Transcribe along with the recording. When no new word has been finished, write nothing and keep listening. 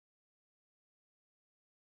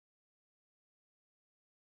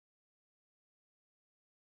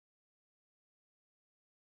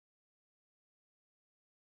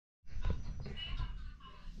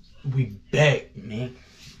We back, man.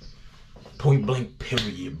 Point blank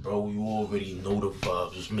period, bro. You already know the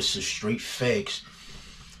vibes. It's Mr. Straight Facts.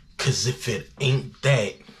 Cause if it ain't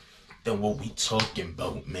that, then what we talking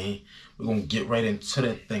about, man? We're gonna get right into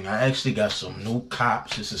that thing. I actually got some new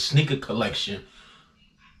cops. It's a sneaker collection.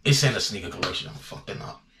 It's in a sneaker collection. I'm fucking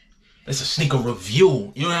up. It's a sneaker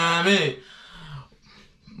review. You know what I mean?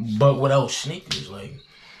 But without sneakers, like,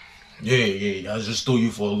 yeah. I just threw you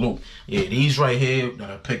for a loop. Yeah, these right here that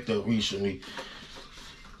I picked up recently,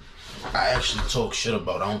 I actually talk shit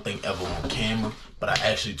about. I don't think ever on camera, but I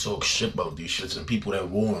actually talk shit about these shits, and people that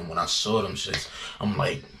wore them, when I saw them shits, I'm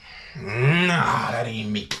like, nah, that ain't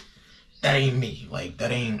me. That ain't me. Like,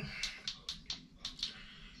 that ain't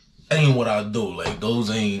what I do. Like, those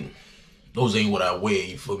ain't what I wear,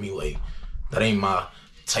 you feel me? Like, that ain't my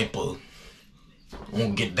type of, I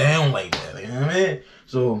won't get down like that, you know what I mean?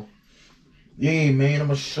 So, yeah, man, I'm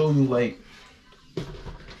gonna show you, like, you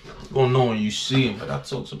gonna know when you see him. Like, I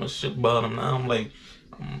talk so much shit about him now. I'm like,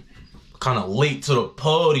 I'm kind of late to the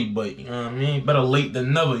party, but you know what I mean? Better late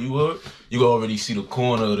than never, you heard? You can already see the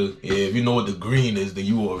corner of the, yeah, if you know what the green is, then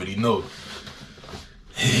you already know.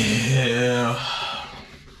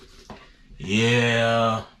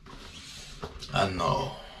 Yeah. I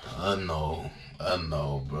know, bro. I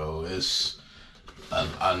know, bro.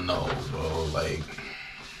 Like,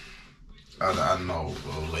 I know,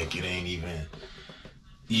 bro. Like, it ain't even,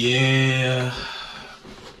 yeah.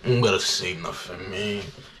 I'm gonna say nothing, man.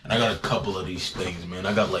 And I got a couple of these things, man.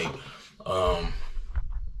 I got like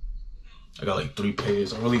 3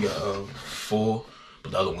 pairs. I really got 4,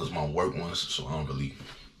 but the other one's my work ones, so I don't really,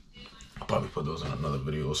 I'll probably put those in another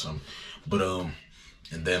video or something. But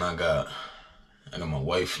and then I got my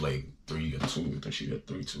wife like 3 or 2. I think she got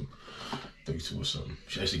 3 2 or something.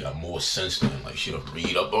 She actually got more sense than, like, she done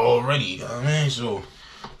read up already, you know what I mean? So,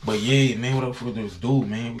 but yeah, man, what up for this dude,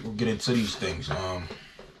 man? We gonna get into these things.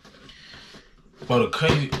 But the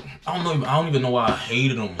crazy, I don't even know why I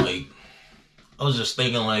hated them. Like, I was just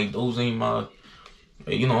thinking, like, those ain't my,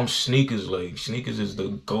 like, you know, I'm sneakers. Like, sneakers is the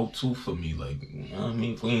go-to for me. Like, you know what I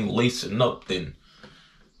mean? If we ain't lacing up, then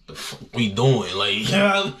the fuck we doing? Like, you know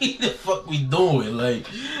what I mean? The fuck we doing? Like,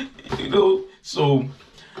 you know? So,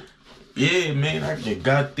 yeah, man, I just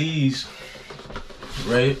got these,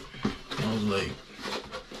 right? I was like,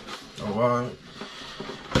 alright.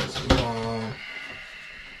 So,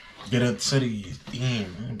 get into these.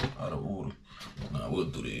 Damn, man, I'm out of order. Nah, we'll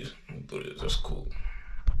do this. That's cool.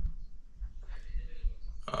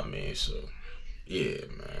 I mean, so, yeah,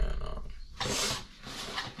 man.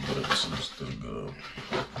 But some stuff go.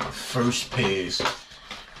 First pairs.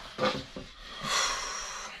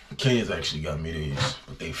 Kids actually got me these,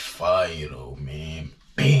 but they fire though, man.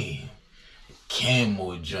 Bam!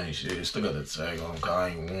 Camo joints, yeah. Still got the tag on, cause I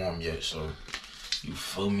ain't warm yet, so you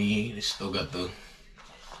feel me? They still got the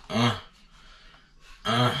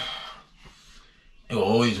They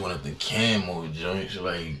always wanted the camo joints,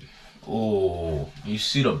 like, oh, you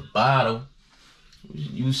see the bottom?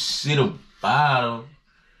 You see the bottom?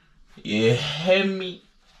 You hear me?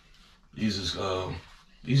 These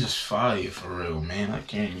is fire for real, man. I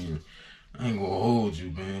ain't gonna hold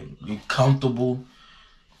you, man. You comfortable?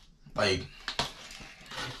 Like,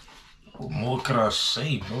 what more could I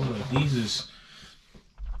say, bro? Like, these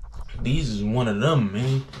is one of them,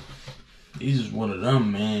 man. These is one of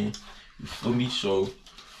them, man. You feel me? So,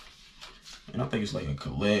 and I think it's like a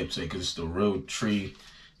collab take, cause it's the Real Tree.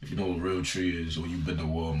 If you know what Real Tree is, or you've been to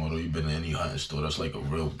Walmart, or you've been to any hunting store, that's like a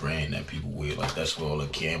real brand that people wear. Like, that's where all the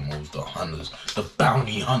camos, the hunters, the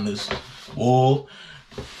bounty hunters, all,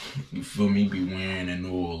 you feel me, be wearing and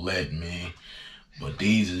all that, man. But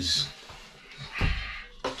these is,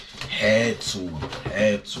 had to.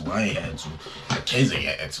 I ain't had to. The kids ain't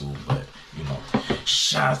had to, but, you know,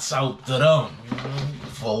 shouts out to them, you know,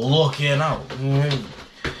 for looking out. You know what I mean?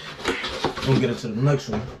 We'll get into the next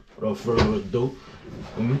one without further ado.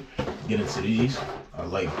 Get into these. I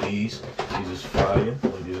like these. These is fire.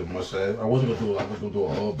 Like, these are must have. I was gonna do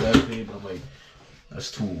an all black page, but I'm like,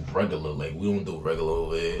 that's too regular. Like, we don't do regular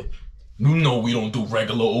over here. You know we don't do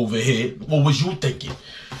regular over here. What was you thinking?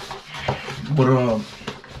 But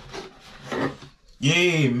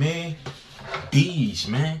yeah, man. These,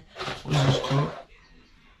 man. What is this called?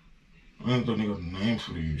 I don't think they got a name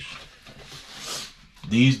for these.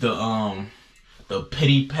 These the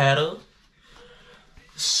pity patter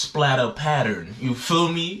splatter pattern. You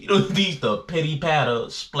feel me? These the pity patter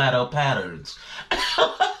splatter patterns.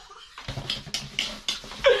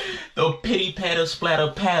 The pity patter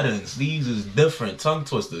splatter patterns. These is different. Tongue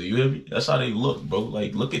twister. You hear me? That's how they look, bro.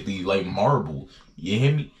 Like, look at these, like marble. You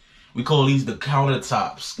hear me? We call these the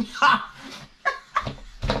countertops.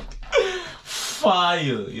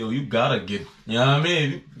 fire. Yo, you gotta get, you know what I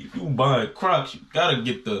mean? If you buying Crocs, you gotta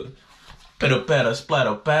get the pitter-patter,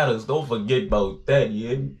 splatter-patters. Don't forget about that,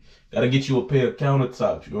 yeah? Gotta get you a pair of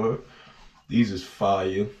countertops, you heard? These is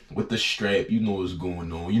fire. With the strap, you know what's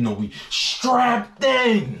going on. You know we strapped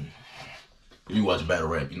in. If you watch battle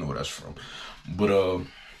rap, you know where that's from. But,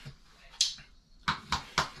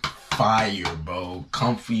 fire, bro.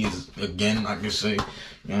 Comfy is, again, I can say, you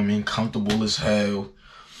know what I mean? Comfortable as hell.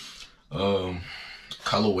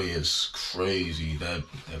 Colorway is crazy. That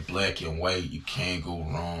black and white, you can't go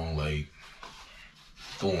wrong. Like,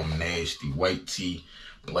 throw them nasty. White tee,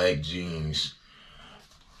 black jeans,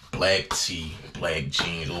 black tee, black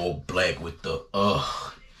jeans, all black with the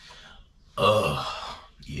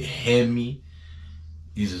you hear me?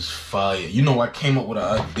 These is fire. You know, I came up with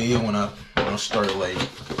an idea when I started, like,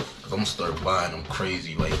 cause I'm gonna start buying them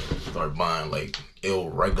crazy, like, start buying like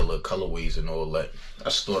irregular colorways and all that. I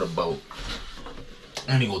thought about,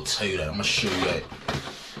 I ain't gonna tell you that. I'm gonna show you that.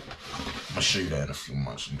 I'm gonna show you that in a few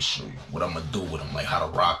months. I'm gonna show you what I'm gonna do with them, like how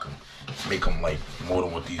to rock them, make them like more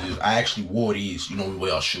than what these is. I actually wore these. You know, we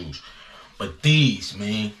wear our shoes, but these,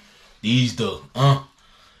 man, these the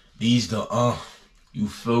you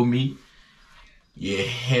feel me? You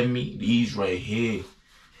hear me? These right here,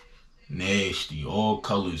 nasty, all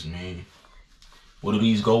colors, man. What do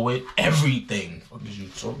these go with? Everything. What is you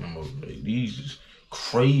talking about? Like, these is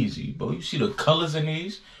crazy, bro. You see the colors in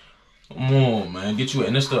these? Come on, man. Get you,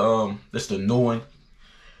 and that's the new one.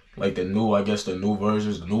 Like the new, I guess the new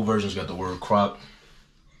versions. The new versions got the word Croc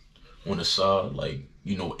on the side, like,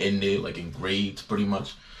 you know, in there, like engraved pretty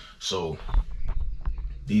much. So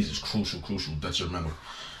these is crucial that you remember.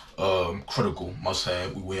 Critical, must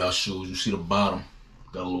have. We wear our shoes. You see the bottom,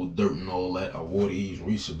 got a little dirt and all that. I wore these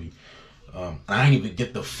recently. I didn't even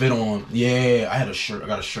get the fit on. Yeah, I had a shirt. I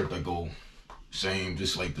got a shirt that go same,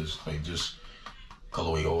 just like this, like just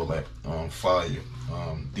colorway, all that. Fire.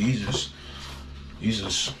 These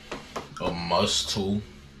is a must too.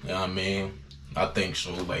 You know what I mean? I think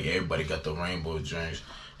so. Like, everybody got the rainbow joints.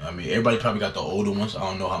 You know what I mean, everybody probably got the older ones. I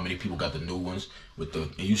don't know how many people got the new ones with the.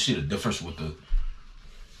 And you see the difference with the.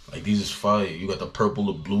 Like, these is fire. You got the purple,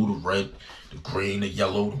 the blue, the red, the green, the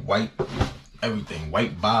yellow, the white, everything.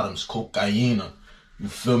 White bottoms, cocaine. You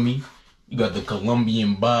feel me? You got the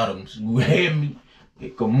Colombian bottoms. You hear me? Hey,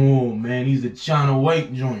 come on, man. These are China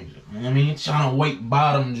white joints. You know what I mean? China white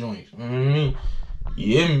bottom joints. You know what I mean?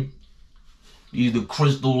 You hear me? These the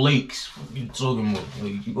Crystal Lakes. What you talking about?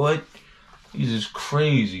 Like, what? These is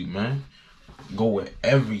crazy, man. Go with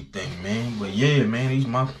everything, man. But yeah, man, these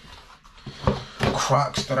my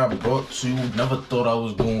Crocs that I brought to you. Never thought I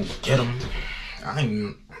was gonna get them. I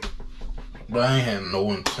ain't had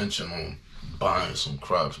no intention on buying some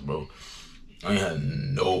Crocs, bro. I ain't had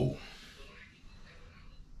no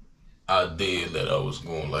idea that I was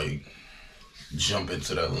gonna, like, jump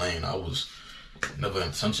into that lane. I was never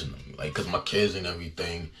intentional, like, cause my kids and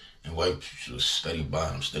everything, and wife was steady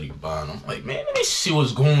buying them. I'm like, man, let me see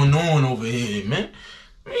what's going on over here, man.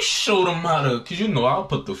 Let me show them how to, cause you know I'll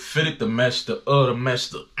put the fitted, the mesh, the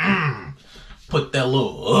put that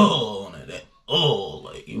little on it, that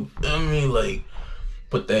like, you feel me, like,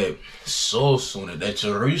 put that sauce on it, that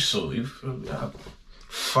chorizo, you feel me?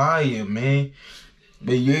 Fire, man.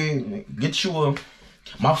 But yeah, get you a.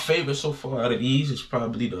 My favorite so far out of these is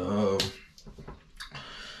probably the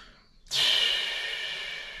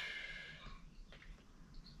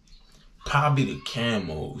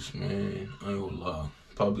camos, man. I ain't gonna lie.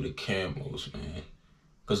 Probably the camos, man.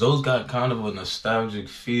 Cause those got kind of a nostalgic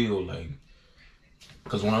feel, like.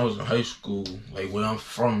 Cause when I was in high school, like where I'm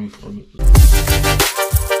from, you feel me?